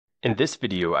In this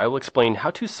video, I will explain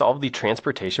how to solve the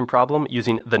transportation problem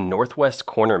using the northwest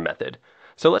corner method.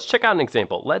 So let's check out an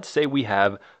example. Let's say we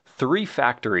have 3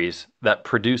 factories that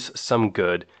produce some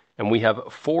good, and we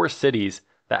have 4 cities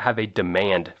that have a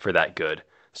demand for that good.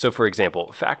 So for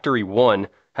example, factory 1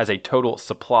 has a total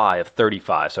supply of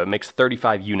 35, so it makes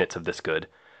 35 units of this good.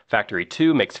 Factory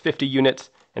 2 makes 50 units,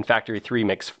 and factory 3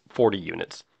 makes 40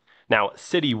 units. Now,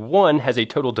 city 1 has a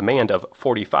total demand of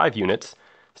 45 units,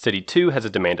 City 2 has a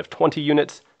demand of 20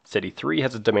 units, City 3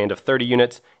 has a demand of 30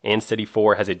 units, and City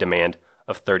 4 has a demand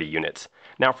of 30 units.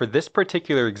 Now for this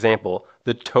particular example,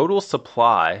 the total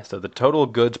supply, so the total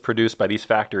goods produced by these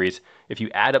factories, if you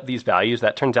add up these values,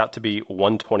 that turns out to be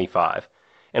 125.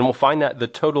 And we'll find that the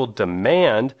total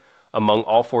demand among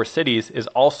all 4 cities is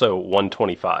also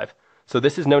 125. So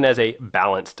this is known as a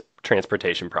balanced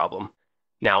transportation problem.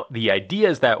 Now, the idea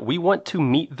is that we want to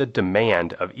meet the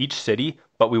demand of each city,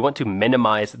 but we want to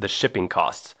minimize the shipping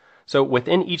costs. So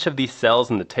within each of these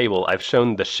cells in the table, I've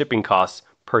shown the shipping costs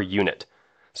per unit.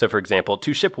 So for example,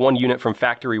 to ship 1 unit from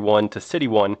factory 1 to city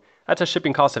 1, that's a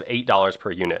shipping cost of $8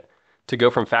 per unit. To go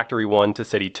from factory 1 to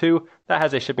city 2, that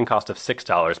has a shipping cost of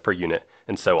 $6 per unit,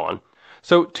 and so on.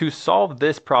 So to solve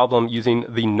this problem using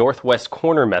the northwest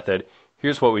corner method,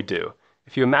 here's what we do.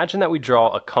 If you imagine that we draw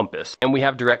a compass and we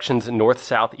have directions north,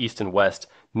 south, east, and west,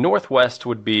 northwest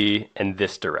would be in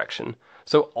this direction.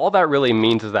 So all that really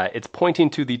means is that it's pointing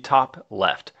to the top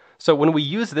left. So when we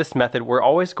use this method, we're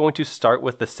always going to start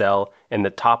with the cell in the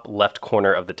top left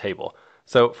corner of the table.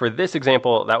 So for this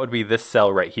example, that would be this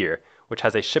cell right here, which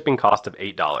has a shipping cost of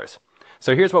 $8.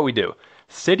 So here's what we do.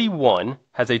 City 1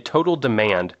 has a total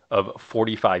demand of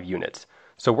 45 units.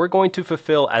 So we're going to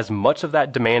fulfill as much of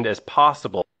that demand as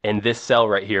possible in this cell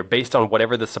right here based on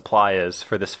whatever the supply is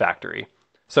for this factory.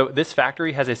 So this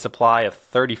factory has a supply of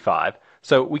 35,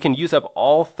 so we can use up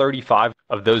all 35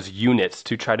 of those units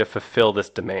to try to fulfill this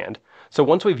demand. So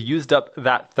once we've used up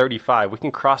that 35, we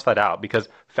can cross that out because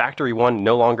factory 1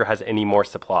 no longer has any more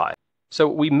supply. So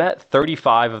we met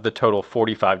 35 of the total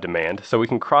 45 demand, so we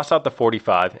can cross out the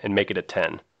 45 and make it a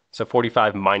 10. So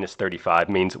 45 minus 35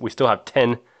 means we still have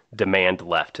 10 demand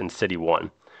left in city 1.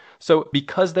 So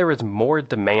because there is more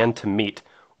demand to meet,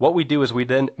 what we do is we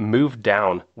then move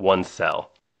down 1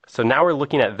 cell. So now we're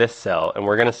looking at this cell and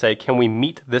we're going to say, can we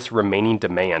meet this remaining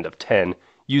demand of 10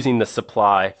 using the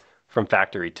supply from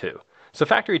factory 2? So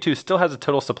factory 2 still has a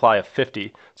total supply of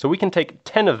 50, so we can take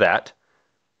 10 of that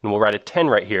and we'll write a 10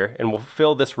 right here and we'll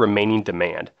fill this remaining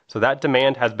demand. So that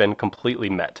demand has been completely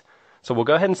met. So we'll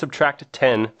go ahead and subtract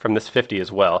 10 from this 50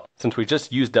 as well, since we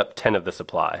just used up 10 of the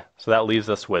supply. So that leaves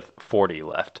us with 40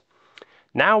 left.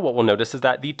 Now what we'll notice is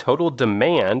that the total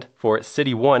demand for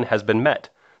city 1 has been met.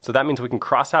 So that means we can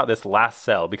cross out this last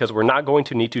cell because we're not going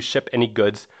to need to ship any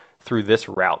goods through this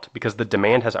route because the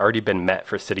demand has already been met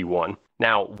for city 1.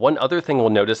 Now, one other thing we'll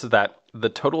notice is that the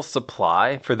total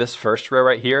supply for this first row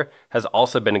right here has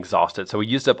also been exhausted. So we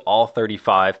used up all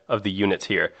 35 of the units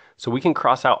here. So we can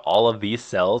cross out all of these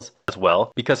cells as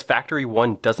well because factory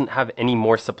 1 doesn't have any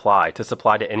more supply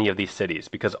to any of these cities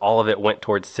because all of it went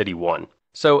towards city 1.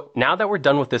 So now that we're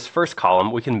done with this first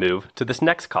column, we can move to this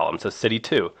next column, so city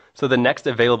 2. So the next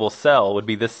available cell would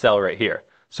be this cell right here.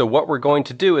 So what we're going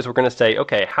to do is we're going to say,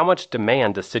 okay, how much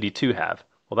demand does city 2 have?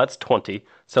 Well, that's 20.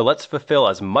 So let's fulfill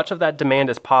as much of that demand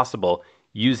as possible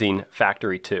using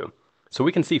factory 2. So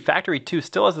we can see factory 2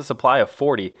 still has a supply of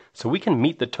 40, so we can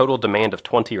meet the total demand of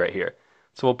 20 right here.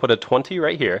 So we'll put a 20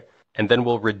 right here, and then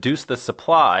we'll reduce the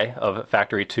supply of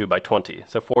factory 2 by 20.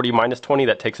 So 40 minus 20,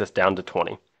 that takes us down to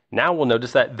 20. Now we'll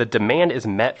notice that the demand is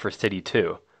met for city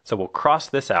 2. So we'll cross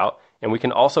this out, and we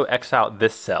can also X out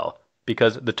this cell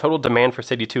because the total demand for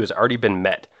city 2 has already been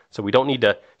met. So we don't need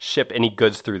to ship any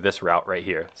goods through this route right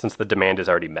here since the demand is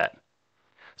already met.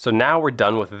 So now we're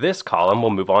done with this column,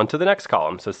 we'll move on to the next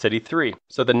column, so city 3.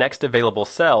 So the next available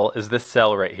cell is this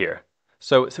cell right here.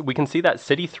 So we can see that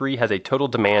city 3 has a total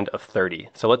demand of 30.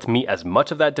 So let's meet as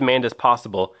much of that demand as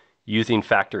possible using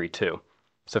factory 2.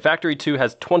 So factory 2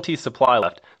 has 20 supply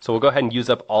left, so we'll go ahead and use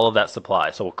up all of that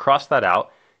supply. So we'll cross that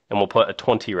out and we'll put a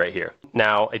 20 right here.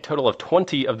 Now a total of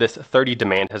 20 of this 30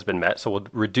 demand has been met, so we'll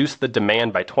reduce the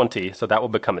demand by 20, so that will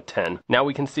become a 10. Now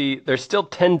we can see there's still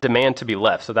 10 demand to be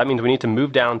left, so that means we need to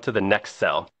move down to the next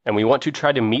cell. And we want to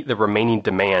try to meet the remaining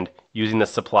demand using the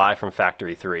supply from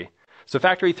factory 3. So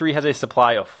factory 3 has a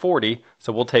supply of 40,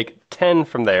 so we'll take 10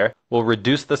 from there, we'll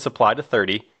reduce the supply to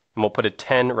 30, and we'll put a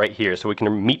 10 right here so we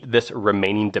can meet this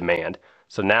remaining demand.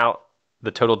 So now the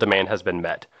total demand has been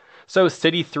met. So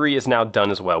city 3 is now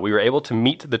done as well. We were able to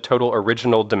meet the total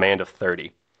original demand of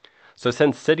 30. So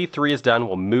since city 3 is done,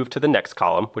 we'll move to the next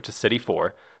column, which is city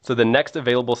 4. So the next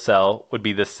available cell would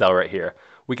be this cell right here.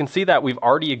 we can see that we've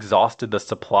already exhausted the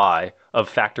supply of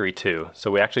factory 2.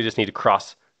 So we actually just need to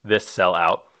cross this cell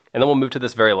out, and then we'll move to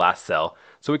this very last cell.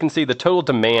 So we can see the total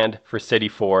demand for city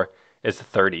 4 is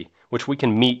 30, which we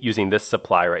can meet using this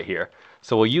supply right here.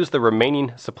 So we'll use the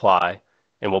remaining supply,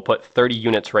 and we'll put 30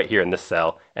 units right here in this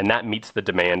cell, and that meets the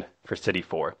demand for city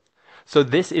 4. So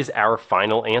this is our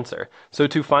final answer. So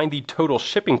to find the total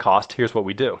shipping cost, here's what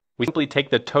we do. We simply take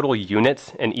the total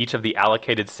units in each of the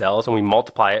allocated cells and we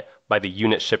multiply it by the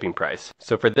unit shipping price.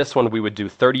 So for this one, we would do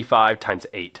 35 times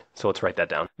 8. So let's write that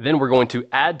down. Then we're going to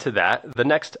add to that the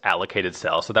next allocated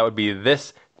cell. So that would be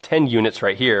this 10 units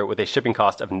right here with a shipping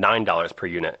cost of $9 per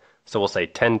unit. So we'll say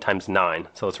 10 times 9.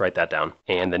 So let's write that down.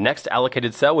 And the next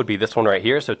allocated cell would be this one right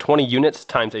here. So 20 units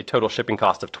times a total shipping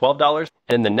cost of $12.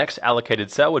 And the next allocated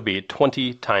cell would be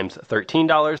 20 times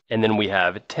 $13. And then we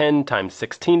have 10 times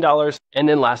 $16. And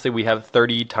then lastly, we have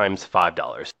 30 times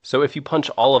 $5. So if you punch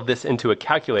all of this into a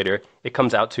calculator, it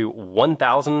comes out to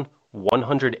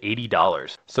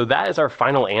 $1,180. So that is our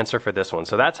final answer for this one.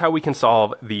 So that's how we can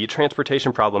solve the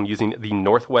transportation problem using the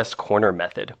northwest corner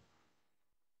method.